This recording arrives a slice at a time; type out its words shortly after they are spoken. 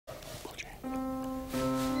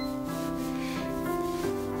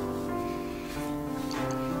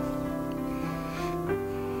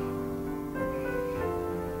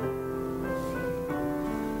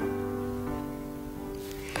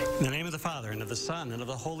Father, and of the Son, and of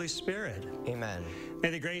the Holy Spirit. Amen.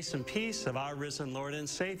 May the grace and peace of our risen Lord and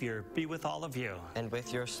Savior be with all of you. And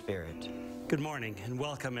with your spirit. Good morning and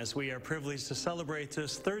welcome as we are privileged to celebrate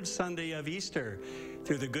this third Sunday of Easter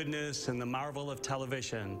through the goodness and the marvel of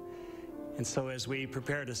television. And so as we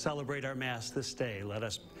prepare to celebrate our Mass this day, let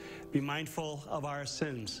us be mindful of our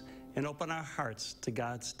sins and open our hearts to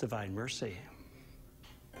God's divine mercy.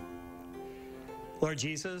 Lord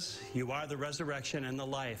Jesus, you are the resurrection and the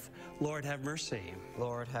life. Lord, have mercy.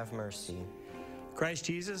 Lord, have mercy. Christ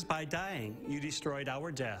Jesus, by dying, you destroyed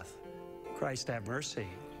our death. Christ, have mercy.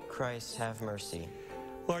 Christ, have mercy.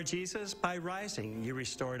 Lord Jesus, by rising, you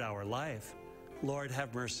restored our life. Lord,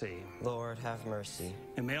 have mercy. Lord, have mercy.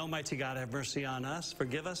 And may Almighty God have mercy on us,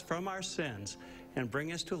 forgive us from our sins, and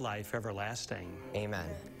bring us to life everlasting. Amen.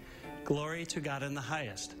 Glory to God in the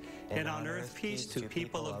highest, and on earth peace to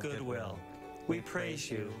people of good will. We praise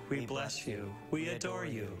you, we bless you, we adore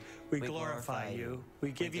you, we glorify you,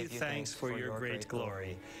 we give you thanks for your great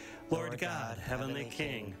glory. Lord God, heavenly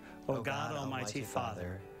King, O God, almighty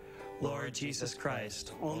Father, Lord Jesus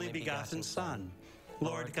Christ, only begotten Son,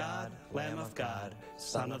 Lord God, Lamb of God,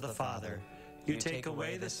 Son of the Father, you take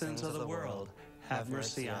away the sins of the world, have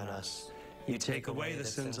mercy on us. You take away the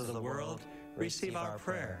sins of the world, receive our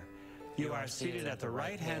prayer. You are seated at the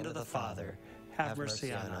right hand of the Father, have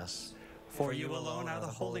mercy on us. For you alone are the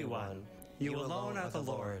Holy One, you alone are the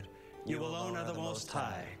Lord, you alone are the Most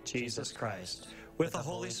High, Jesus Christ, with the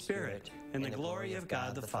Holy Spirit, in the glory of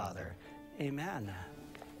God the Father. Amen.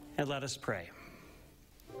 And let us pray.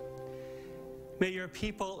 May your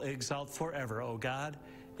people exult forever, O God,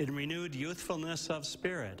 in renewed youthfulness of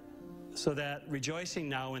spirit, so that, rejoicing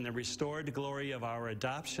now in the restored glory of our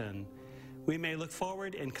adoption, we may look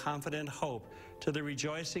forward in confident hope to the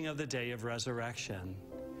rejoicing of the day of resurrection.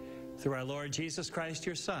 Through our Lord Jesus Christ,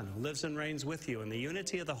 your Son, who lives and reigns with you in the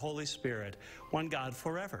unity of the Holy Spirit, one God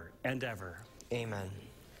forever and ever. Amen.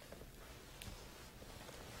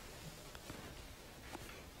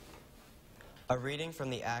 A reading from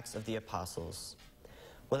the Acts of the Apostles.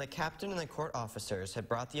 When the captain and the court officers had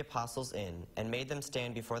brought the apostles in and made them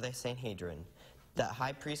stand before the Sanhedrin, the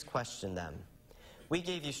high priest questioned them. "We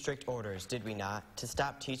gave you strict orders, did we not, to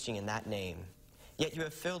stop teaching in that name? Yet you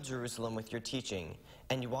have filled Jerusalem with your teaching,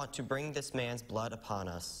 and you want to bring this man's blood upon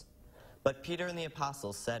us." But Peter and the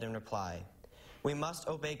apostles said in reply, "We must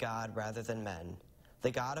obey God rather than men.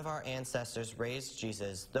 The God of our ancestors raised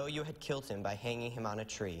Jesus, though you had killed him by hanging him on a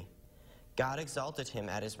tree. God exalted him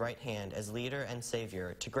at his right hand as leader and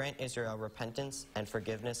savior to grant Israel repentance and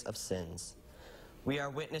forgiveness of sins. We are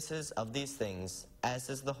witnesses of these things, as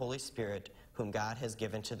is the Holy Spirit, whom God has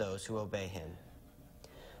given to those who obey him."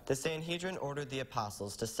 The Sanhedrin ordered the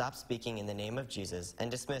apostles to stop speaking in the name of Jesus and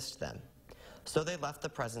dismissed them. So they left the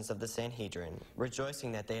presence of the Sanhedrin,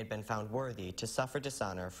 rejoicing that they had been found worthy to suffer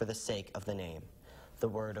dishonor for the sake of the name. The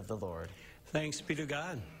word of the Lord. Thanks be to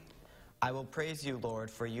God. I will praise you, Lord,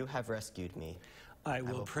 for you have rescued me. I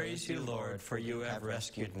will praise you, Lord, for you have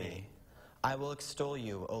rescued me. I will extol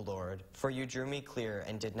you, O Lord, for you drew me clear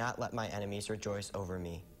and did not let my enemies rejoice over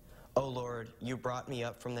me. O Lord, you brought me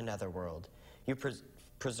up from the netherworld. You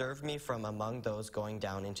preserved me from among those going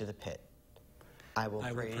down into the pit. I will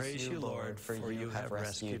praise you, Lord, for you have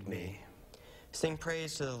rescued me. Sing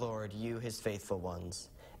praise to the Lord, you his faithful ones,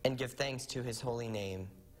 and give thanks to his holy name.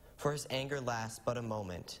 For his anger lasts but a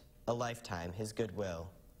moment, a lifetime his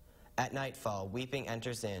goodwill. At nightfall weeping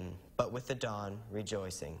enters in, but with the dawn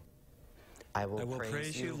rejoicing. I will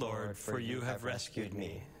praise you, Lord, for you have rescued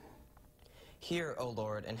me. Hear, O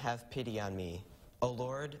Lord, and have pity on me. O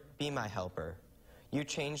Lord, be my helper. You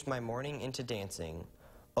changed my mourning into dancing.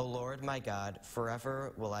 O Lord, my God,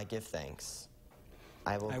 forever will I give thanks.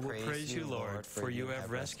 I will praise you, Lord, for you have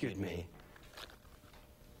rescued me.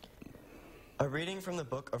 A reading from the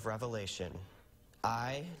book of Revelation.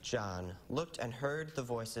 I, John, looked and heard the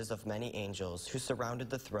voices of many angels who surrounded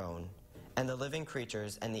the throne, and the living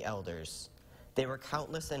creatures and the elders. They were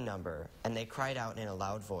countless in number, and they cried out in a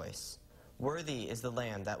loud voice, "Worthy is the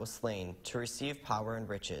Lamb that was slain to receive power and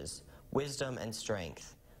riches, wisdom and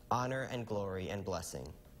strength, honor and glory and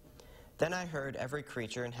blessing." Then I heard every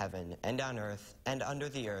creature in heaven and on earth and under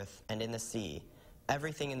the earth and in the sea,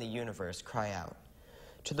 everything in the universe cry out,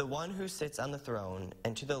 "To the one who sits on the throne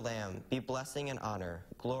and to the Lamb be blessing and honor,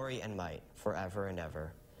 glory and might, forever and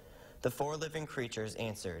ever." The four living creatures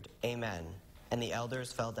answered, "Amen," and the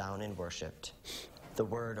elders fell down and worshipped. The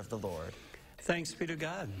word of the Lord. Thanks be to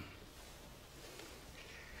God.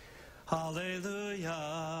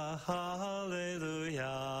 Hallelujah, hallelujah,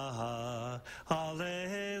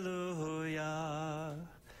 hallelujah.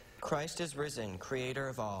 Christ is risen, creator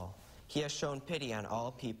of all. He has shown pity on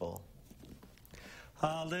all people.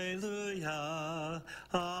 Alleluia,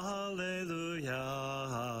 alleluia,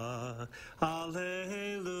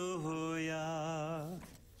 alleluia.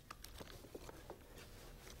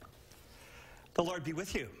 The Lord be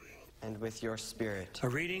with you. And with your spirit. A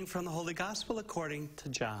reading from the Holy Gospel according to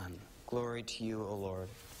John. Glory to you, O Lord.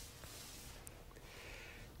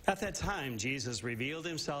 At that time, Jesus revealed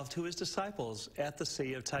himself to his disciples at the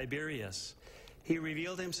Sea of Tiberias. He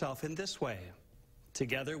revealed himself in this way.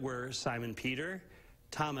 Together were Simon Peter,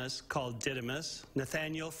 Thomas called Didymus,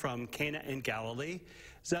 Nathanael from Cana in Galilee,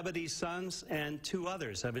 Zebedee's sons, and 2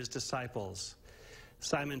 others of his disciples.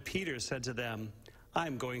 Simon Peter said to them,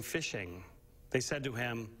 "I'm going fishing." They said to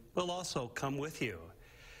him, "We'll also come with you."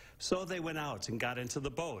 So they went out and got into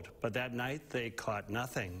the boat, but that night they caught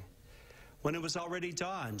nothing. When it was already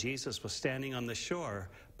dawn, Jesus was standing on the shore,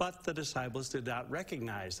 but the disciples did not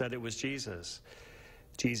recognize that it was Jesus.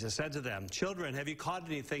 Jesus said to them, "Children, have you caught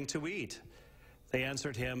anything to eat?" They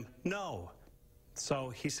answered him, "No." So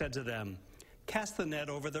he said to them, "Cast the net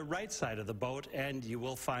over the right side of the boat, and you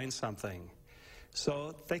will find something."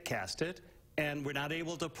 So they cast it, and were not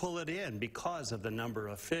able to pull it in because of the number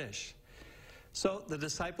of fish. So the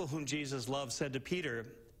disciple whom Jesus loved said to Peter,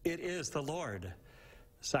 "It is the Lord."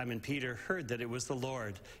 Simon Peter heard that it was the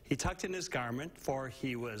Lord. He tucked in his garment, for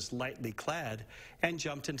he was lightly clad, and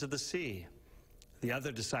jumped into the sea. The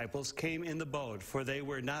other disciples came in the boat, for they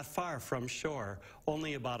were not far from shore,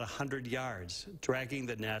 only about 100 yards, dragging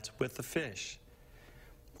the net with the fish.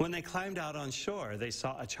 When they climbed out on shore, they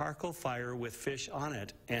saw a charcoal fire with fish on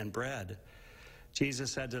it and bread.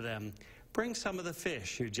 Jesus said to them, "Bring some of the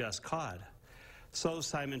fish you just caught." So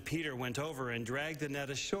Simon Peter went over and dragged the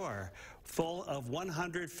net ashore, full of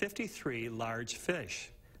 153 large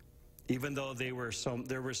fish. Even though there were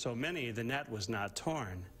so many, the net was not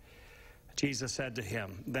torn. Jesus said to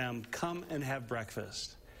them, "Come and have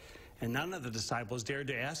breakfast." And none of the disciples dared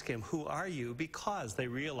to ask him, "Who are you?" because they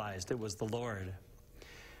realized it was the Lord.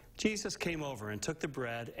 Jesus came over and took the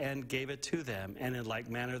bread and gave it to them, and in like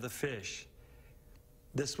manner the fish.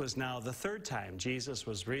 This was now the 3rd time Jesus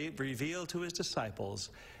was revealed to his disciples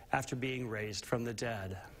after being raised from the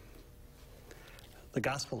dead. The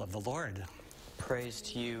Gospel of the Lord. Praise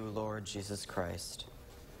to you, Lord Jesus Christ.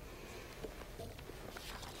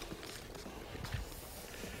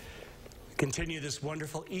 We continue this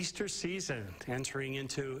wonderful Easter season, entering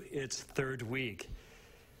into its 3rd week.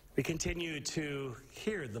 We continue to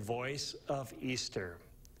hear the voice of Easter.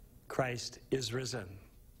 Christ is risen.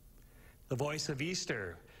 The voice of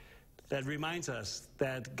Easter that reminds us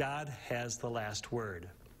that God has the last word,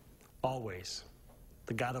 always.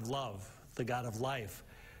 The God of love, the God of life,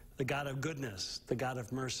 the God of goodness, the God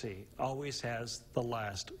of mercy, always has the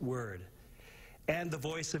last word. And the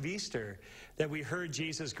voice of Easter that we heard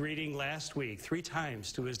Jesus greeting last week 3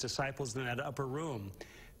 times to his disciples in that upper room,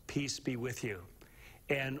 "Peace be with you."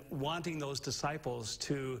 And wanting those disciples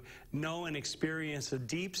to know and experience a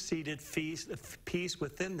deep-seated peace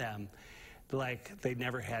within them like they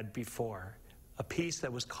never had before. A peace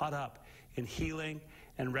that was caught up in healing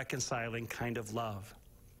and reconciling kind of love.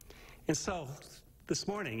 And so this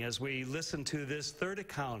morning, as we listen to this 3rd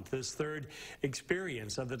account, this 3rd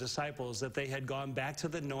experience of the disciples, that they had gone back to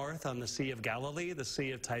the north on the Sea of Galilee, the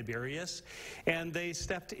Sea of Tiberias, and they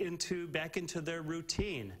stepped back into their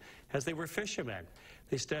routine as they were fishermen.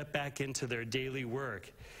 They stepped back into their daily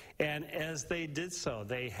work. And as they did so,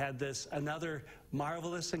 they had another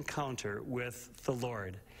marvelous encounter with the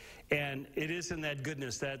Lord. And it is in that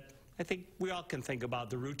goodness that I think we all can think about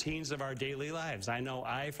the routines of our daily lives. I know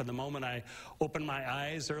from the moment I open my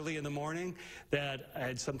eyes early in the morning, that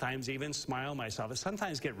I'd sometimes even smile myself. I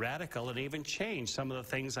sometimes get radical and even change some of the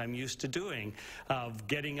things I'm used to doing, of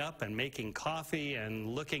getting up and making coffee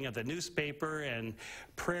and looking at the newspaper and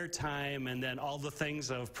prayer time and then all the things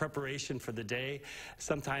of preparation for the day.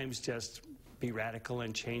 Sometimes just be radical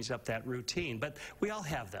and change up that routine. But we all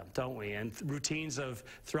have them, don't we? And routines of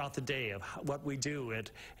throughout the day of what we do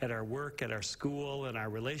at our work, at our school, and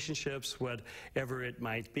our relationships, whatever it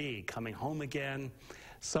might be, coming home again.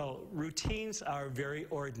 So routines are a very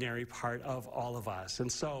ordinary part of all of us.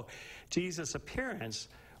 And so Jesus' appearance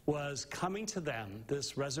was coming to them,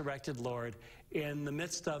 this resurrected Lord, in the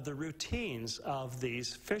midst of the routines of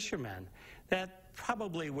these fishermen that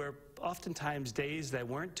probably were oftentimes days that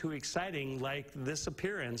weren't too exciting, like this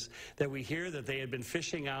appearance that we hear that they had been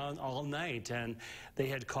fishing out all night and they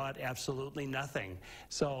had caught absolutely nothing.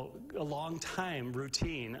 So a long time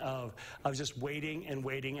routine of just waiting and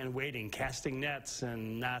waiting and waiting, casting nets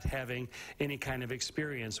and not having any kind of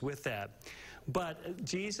experience with that. But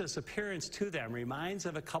Jesus' appearance to them reminds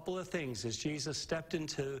of a couple of things. As Jesus stepped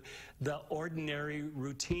into the ordinary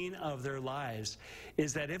routine of their lives,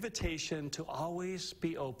 is that invitation to always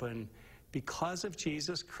be open because of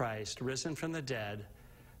Jesus Christ, risen from the dead,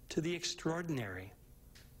 to the extraordinary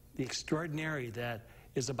that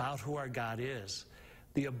is about who our God is,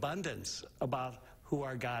 the abundance about who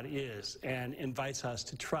our God is, and invites us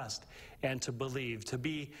to trust and to believe, to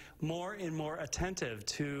be more and more attentive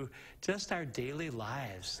to just our daily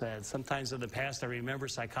lives. Sometimes in the past, I remember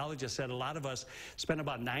psychologists said a lot of us spend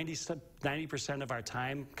about 90% of our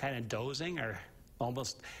time kind of dozing or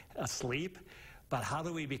almost asleep. But how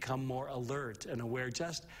do we become more alert and aware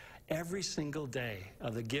just every single day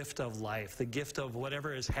of the gift of life, the gift of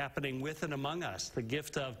whatever is happening with and among us, the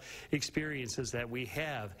gift of experiences that we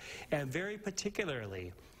have, and very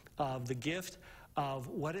particularly of the gift of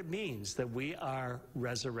what it means that we are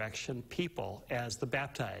resurrection people as the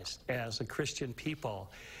baptized, as a Christian people,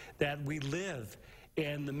 that we live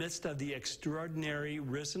in the midst of the extraordinary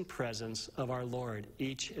risen presence of our Lord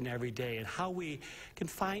each and every day, and how we can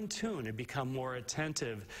fine-tune and become more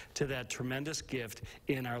attentive to that tremendous gift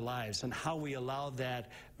in our lives, and how we allow that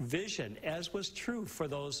vision, as was true for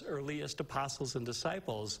those earliest apostles and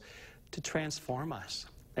disciples, to transform us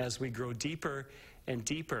as we grow deeper and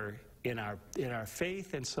deeper in our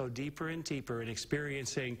faith, and so deeper and deeper in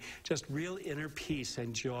experiencing just real inner peace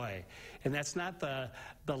and joy. And that's not the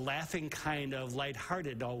laughing kind of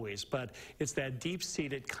lighthearted always, but it's that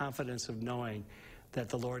deep-seated confidence of knowing that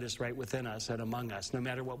the Lord is right within us and among us, no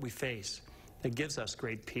matter what we face. That gives us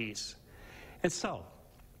great peace. And so,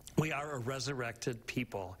 we are a resurrected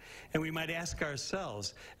people, and we might ask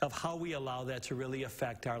ourselves of how we allow that to really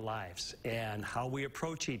affect our lives, and how we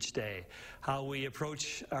approach each day, how we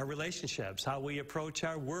approach our relationships, how we approach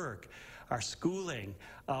our work, our schooling,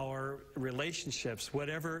 our relationships,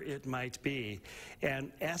 whatever it might be,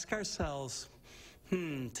 and ask ourselves,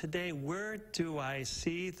 today, where do I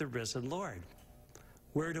see the risen Lord?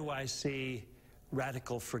 Where do I see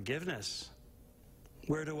radical forgiveness?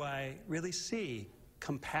 Where do I really see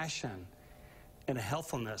compassion and a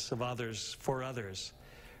helpfulness of others for others?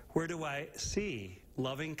 Where do I see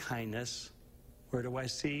loving kindness? Where do I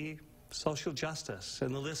see social justice?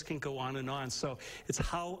 And the list can go on and on. So it's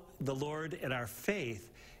how the Lord and our faith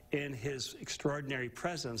in his extraordinary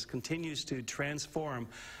presence continues to transform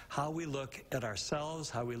how we look at ourselves,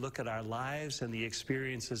 how we look at our lives and the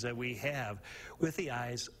experiences that we have with the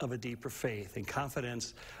eyes of a deeper faith and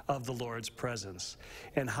confidence of the Lord's presence.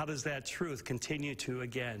 And how does that truth continue to,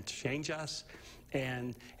 again, change us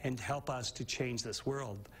and help us to change this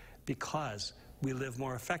world, because we live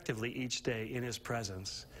more effectively each day in his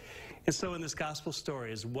presence. And so in this gospel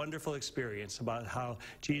story is a wonderful experience about how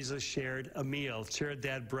Jesus shared a meal, shared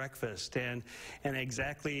that breakfast, and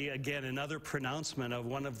exactly, again, another pronouncement of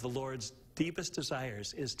one of the Lord's deepest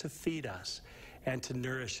desires is to feed us and to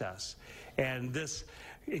nourish us. And this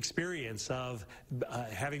experience of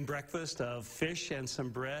having breakfast of fish and some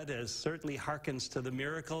bread certainly harkens to the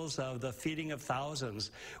miracles of the feeding of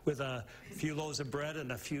thousands with a few loaves of bread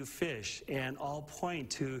and a few fish, and all point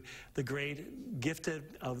to the great gifted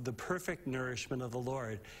of the perfect nourishment of the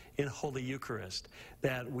Lord in Holy Eucharist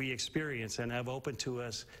that we experience and have opened to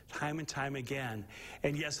us time and time again.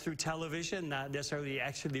 And yes, through television, not necessarily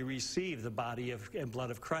actually receive the body and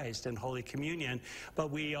blood of Christ in Holy Communion,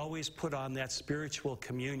 but we always put on that spiritual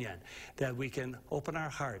communion, that we can open our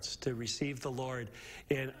hearts to receive the Lord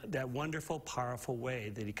in that wonderful, powerful way,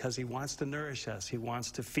 that because he wants to nourish us, he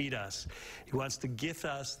wants to feed us, he wants to gift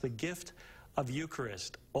us the gift of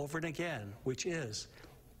Eucharist over and again, which is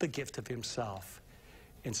the gift of himself.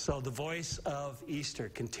 And so the voice of Easter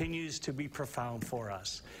continues to be profound for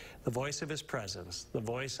us. The voice of his presence, the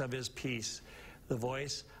voice of his peace, the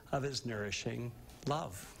voice of his nourishing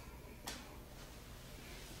love.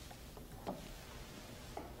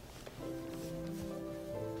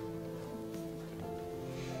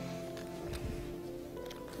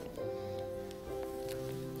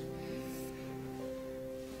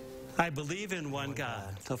 I believe in one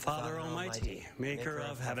God, the Father Almighty, maker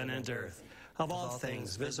of heaven and earth, of all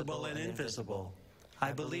things visible and invisible.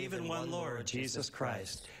 I believe in one Lord, Jesus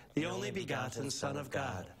Christ, the only begotten Son of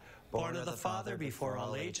God, born of the Father before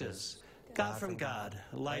all ages, God from God,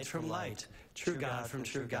 light from light, true God from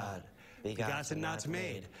true God, begotten not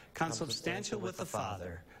made, consubstantial with the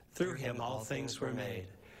Father. Through him all things were made.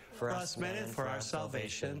 For us men and for our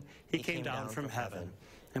salvation, he came down from heaven,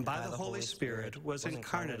 and by the Holy Spirit was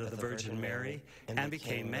incarnate of the Virgin Mary, and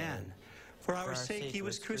became man. For our sake he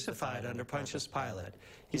was crucified under Pontius Pilate.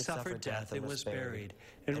 He suffered death and was buried,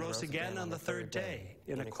 and rose again on the third day,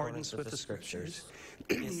 in accordance with the Scriptures.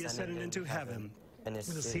 He ascended into heaven, and is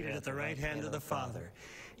seated at the right hand of the Father.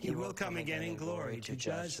 He will come again in glory to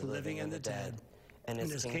judge the living and the dead, and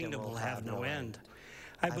his kingdom will have no end.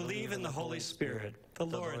 I believe in the Holy Spirit, the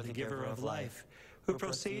Lord, the giver of life, who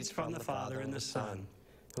proceeds from the Father and the Son,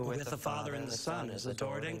 who with the Father and the Son is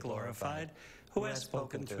adored and glorified, who has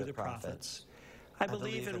spoken through the prophets. I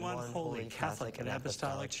believe in one holy, Catholic, and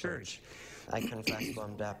Apostolic Church. I confess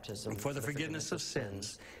one baptism for the forgiveness of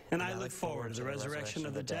sins, and I look forward to the resurrection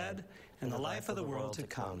of the dead and the life of the world to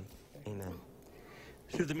come. Amen.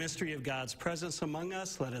 Through the mystery of God's presence among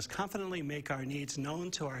us, let us confidently make our needs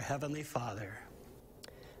known to our Heavenly Father.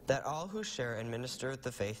 That all who share and minister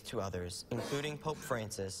the faith to others, including Pope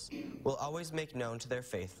Francis, will always make known to their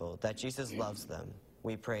faithful that Jesus loves them,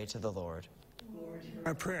 we pray to the Lord.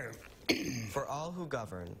 Our prayer. For all who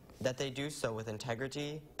govern, that they do so with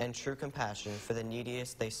integrity and true compassion for the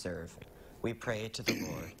neediest they serve, we pray to the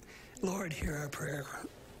Lord. Lord, hear our prayer.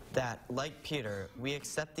 That, like Peter, we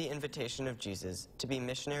accept the invitation of Jesus to be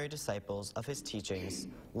missionary disciples of his teachings,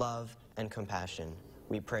 love, and compassion.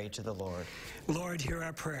 We pray to the Lord. Lord, hear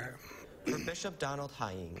our prayer. For Bishop Donald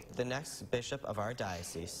Hying, the next bishop of our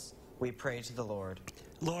diocese, we pray to the Lord.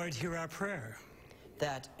 Lord, hear our prayer.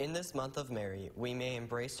 That in this month of Mary, we may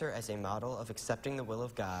embrace her as a model of accepting the will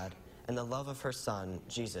of God and the love of her Son,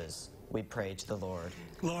 Jesus, we pray to the Lord.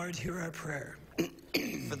 Lord, hear our prayer.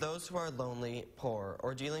 For those who are lonely, poor,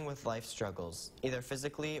 or dealing with life struggles, either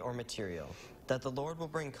physically or material, that the Lord will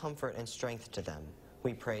bring comfort and strength to them,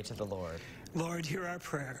 we pray to the Lord. Lord, hear our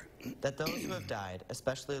prayer. That those who have died,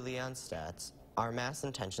 especially Leon Stats, our Mass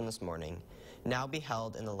intention this morning, now be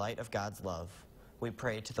held in the light of God's love, we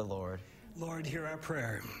pray to the Lord. Lord, hear our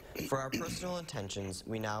prayer. For our personal intentions,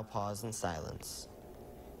 we now pause in silence.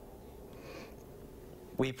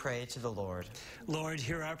 We pray to the Lord. Lord,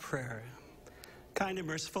 hear our prayer. Kind and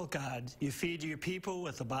merciful God, you feed your people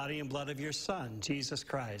with the body and blood of your Son, Jesus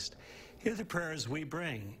Christ. Hear the prayers we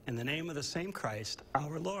bring in the name of the same Christ,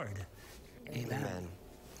 our Lord. Amen.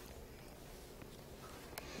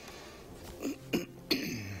 Amen.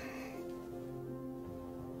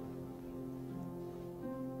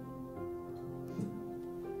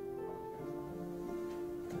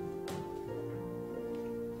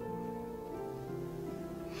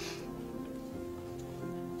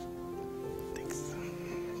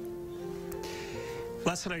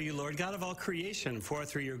 Blessed are you, Lord, God of all creation, for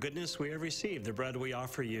through your goodness we have received the bread we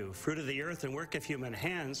offer you. Fruit of the earth and work of human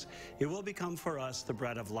hands, it will become for us the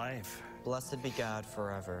bread of life. Blessed be God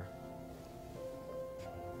forever.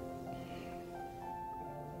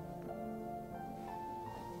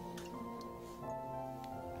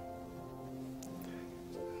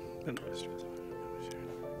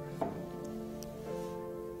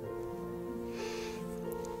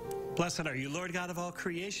 Blessed are you, Lord God of all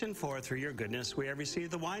creation, for through your goodness we have received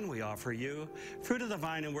the wine we offer you, fruit of the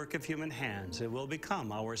vine and work of human hands. It will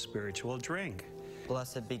become our spiritual drink.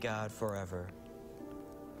 Blessed be God forever.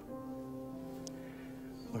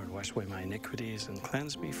 Lord, wash away my iniquities and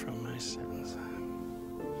cleanse me from my sins.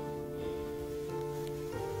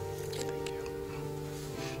 Thank you.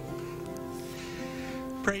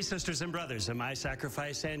 Pray, sisters and brothers, that my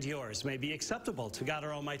sacrifice and yours may be acceptable to God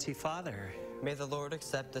our Almighty Father. May the Lord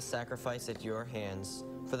accept the sacrifice at your hands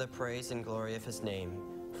for the praise and glory of his name,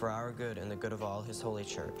 for our good and the good of all his holy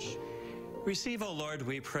church. Receive, O Lord,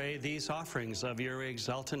 we pray, these offerings of your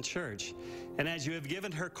exultant church, and as you have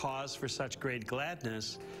given her cause for such great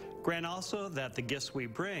gladness, grant also that the gifts we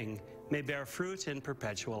bring may bear fruit in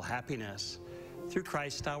perpetual happiness. Through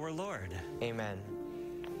Christ our Lord. Amen.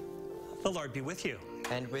 The Lord be with you.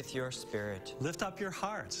 And with your spirit. Lift up your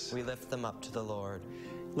hearts. We lift them up to the Lord.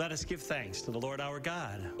 Let us give thanks to the Lord our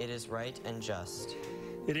God. It is right and just.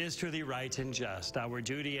 It is truly right and just, our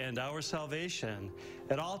duty and our salvation,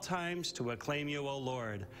 at all times to acclaim you, O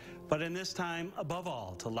Lord, but in this time, above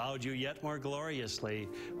all, to laud you yet more gloriously,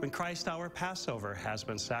 when Christ our Passover has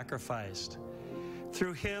been sacrificed.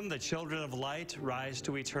 Through him the children of light rise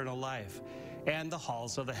to eternal life, and the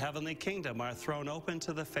halls of the heavenly kingdom are thrown open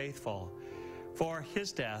to the faithful. For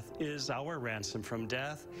his death is our ransom from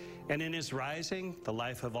death, and in his rising the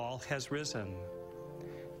life of all has risen.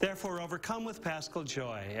 Therefore, overcome with paschal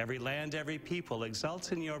joy, every land, every people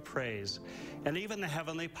exults in your praise, and even the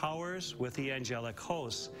heavenly powers with the angelic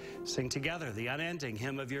hosts sing together the unending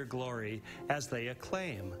hymn of your glory as they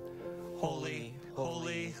acclaim, Holy,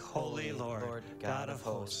 holy, holy Lord, God of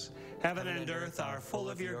hosts, heaven and earth are full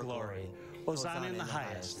of your glory. Hosanna in the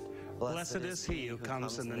highest. Blessed is he who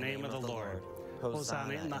comes in the name of the Lord.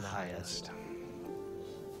 Hosanna in the highest.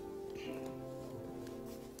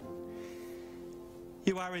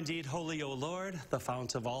 You are indeed holy, O Lord, the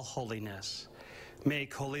fount of all holiness.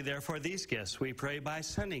 Make holy, therefore, these gifts, we pray, by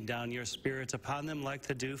sending down your Spirit upon them like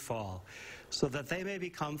the dewfall, so that they may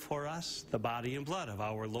become for us the body and blood of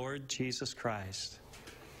our Lord Jesus Christ.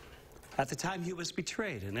 At the time he was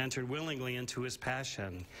betrayed and entered willingly into his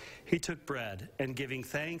passion, he took bread, and giving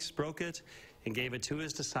thanks, broke it, and gave it to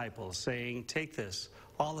his disciples, saying, "Take this,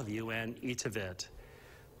 all of you, and eat of it.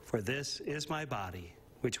 For this is my body,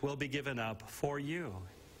 which will be given up for you."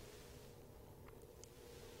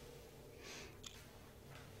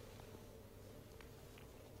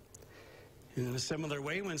 In a similar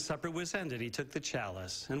way, when supper was ended, he took the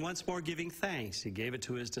chalice, and once more giving thanks, he gave it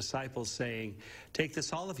to his disciples, saying, "Take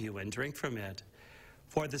this, all of you, and drink from it.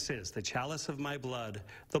 For this is the chalice of my blood,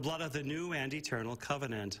 the blood of the new and eternal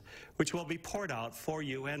covenant, which will be poured out for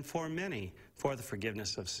you and for many for the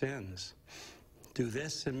forgiveness of sins. Do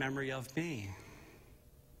this in memory of me."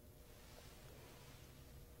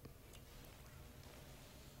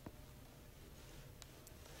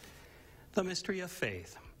 The mystery of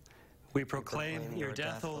faith. We proclaim your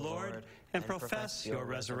death, O Lord, and profess your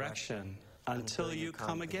resurrection until you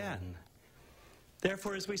come again.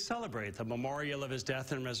 Therefore, as we celebrate the memorial of his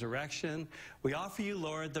death and resurrection, we offer you,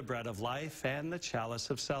 Lord, the bread of life and the chalice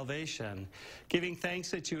of salvation, giving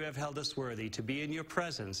thanks that you have held us worthy to be in your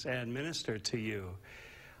presence and minister to you.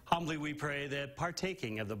 Humbly we pray that,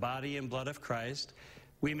 partaking of the body and blood of Christ,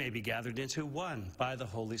 we may be gathered into one by the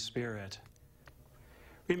Holy Spirit.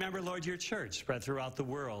 Remember, Lord, your church spread throughout the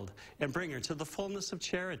world, and bring her to the fullness of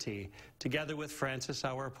charity, together with Francis,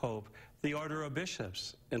 our Pope, the order of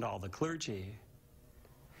bishops, and all the clergy.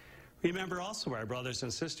 Remember also our brothers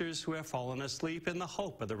and sisters who have fallen asleep in the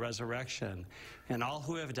hope of the resurrection, and all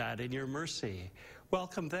who have died in your mercy.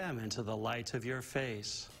 Welcome them into the light of your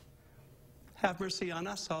face. Have mercy on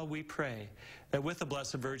us all, we pray, that with the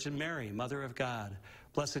Blessed Virgin Mary, Mother of God,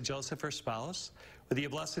 Blessed Joseph, her spouse, with the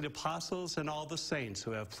blessed apostles and all the saints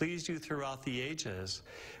who have pleased you throughout the ages,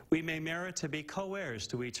 we may merit to be co-heirs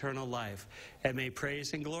to eternal life, and may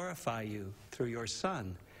praise and glorify you through your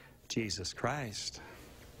Son, Jesus Christ.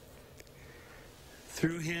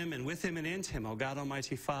 Through him, and with him, and in him, O God,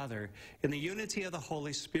 Almighty Father, in the unity of the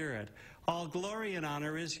Holy Spirit, all glory and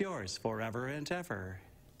honor is yours forever and ever.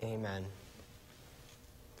 Amen.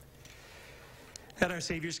 At our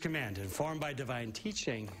Savior's command, informed by divine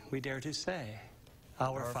teaching, we dare to say,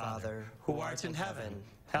 Our Father, who art in heaven,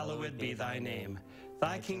 hallowed be thy name.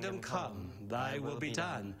 Thy kingdom come, thy will be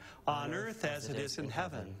done, on earth as it is in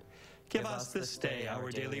heaven. Give us this day our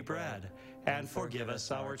daily bread, and forgive us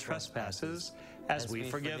our trespasses, as we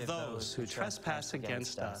forgive those who trespass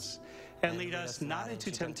against us. And lead us not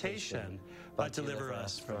into temptation, but deliver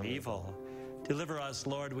us from evil. Deliver us,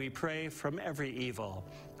 Lord, we pray, from every evil.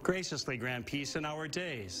 Graciously grant peace in our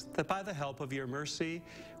days, that by the help of your mercy,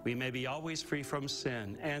 we may be always free from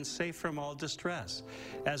sin and safe from all distress,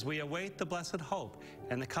 as we await the blessed hope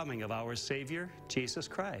and the coming of our Savior, Jesus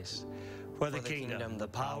Christ. For the kingdom, the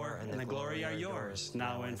power, and the glory are yours,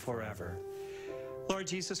 now and forever. Lord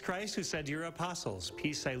Jesus Christ, who said to your apostles,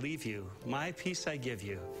 "Peace I leave you, my peace I give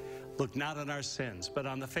you," look not on our sins, but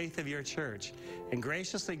on the faith of your church, and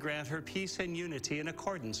graciously grant her peace and unity in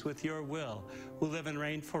accordance with your will, who live and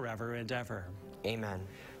reign forever and ever. Amen.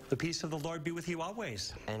 The peace of the Lord be with you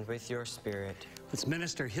always. And with your spirit. Let's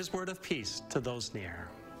minister his word of peace to those near.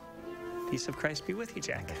 Peace of Christ be with you,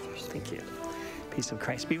 Jack. Thank you. Peace of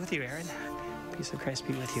Christ be with you, Aaron. Peace of Christ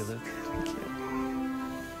be with you, Luke. Thank you.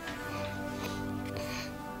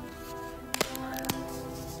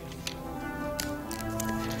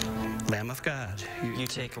 Lamb of God, you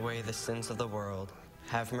take away the sins of the world.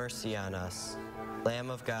 Have mercy on us. Lamb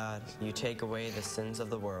of God, you take away the sins of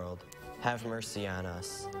the world. Have mercy on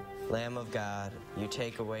us. Lamb of God, you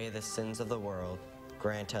take away the sins of the world.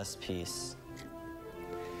 Grant us peace.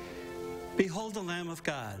 Behold the Lamb of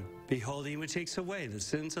God. Behold him who takes away the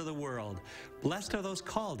sins of the world. Blessed are those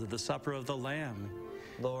called to the supper of the Lamb.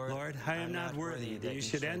 Lord, I am not worthy that you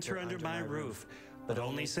should enter under my roof, but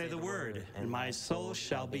only say the word, and my soul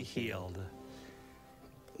shall be healed.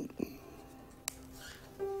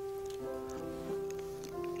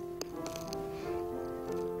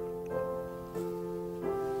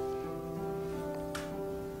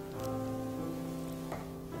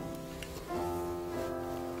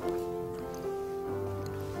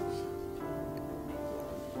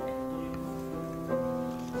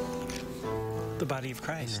 The body of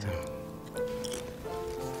Christ. Amen.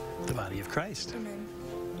 The body of Christ. Amen.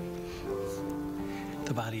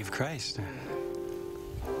 The body of Christ.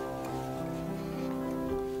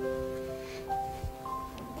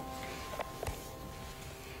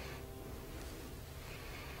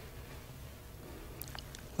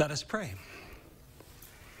 Let us pray.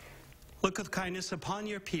 Look with kindness upon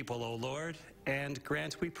your people, O Lord, and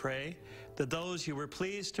grant, we pray, that those you were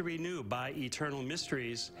pleased to renew by eternal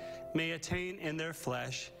mysteries may attain in their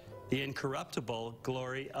flesh the incorruptible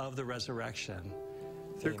glory of the resurrection.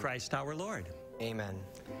 Through Christ our Lord. Amen.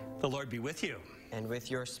 The Lord be with you. And with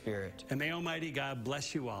your spirit. And may Almighty God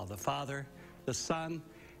bless you all, the Father, the Son,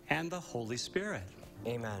 and the Holy Spirit.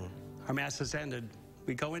 Amen. Our Mass is ended.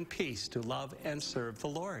 We go in peace to love and serve the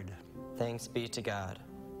Lord. Thanks be to God.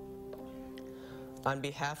 On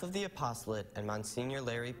behalf of the Apostolate and Monsignor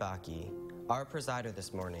Larry Bakke, our presider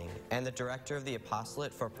this morning, and the director of the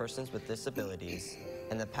Apostolate for Persons with Disabilities,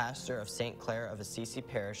 and the pastor of St. Clare of Assisi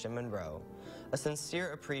Parish in Monroe, a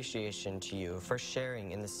sincere appreciation to you for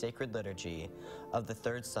sharing in the sacred liturgy of the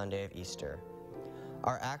third Sunday of Easter.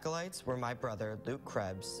 Our acolytes were my brother Luke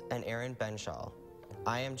Krebs and Aaron Benshaw.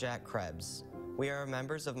 I am Jack Krebs. We are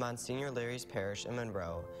members of Monsignor Larry's parish in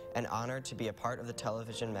Monroe and honored to be a part of the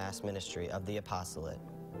television mass ministry of the Apostolate.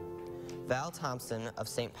 Val Thompson of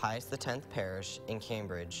St. Pius X Parish in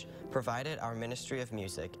Cambridge provided our ministry of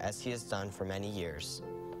music as he has done for many years.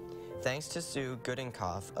 Thanks to Sue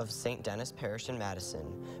Goodenkoff of St. Denis Parish in Madison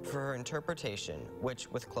for her interpretation, which,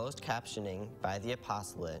 with closed captioning by the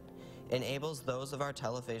Apostolate, enables those of our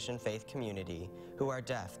television faith community who are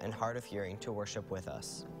deaf and hard of hearing to worship with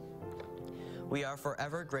us. We are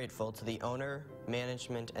forever grateful to the owner,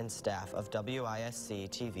 management, and staff of WISC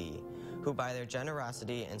TV, who by their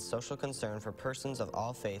generosity and social concern for persons of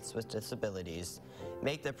all faiths with disabilities,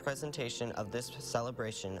 make the presentation of this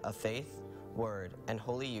celebration of faith, word, and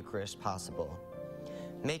Holy Eucharist possible.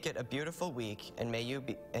 Make it a beautiful week, and may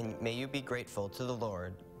you be grateful to the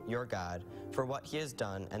Lord, your God, for what he has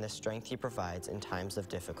done and the strength he provides in times of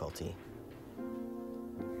difficulty.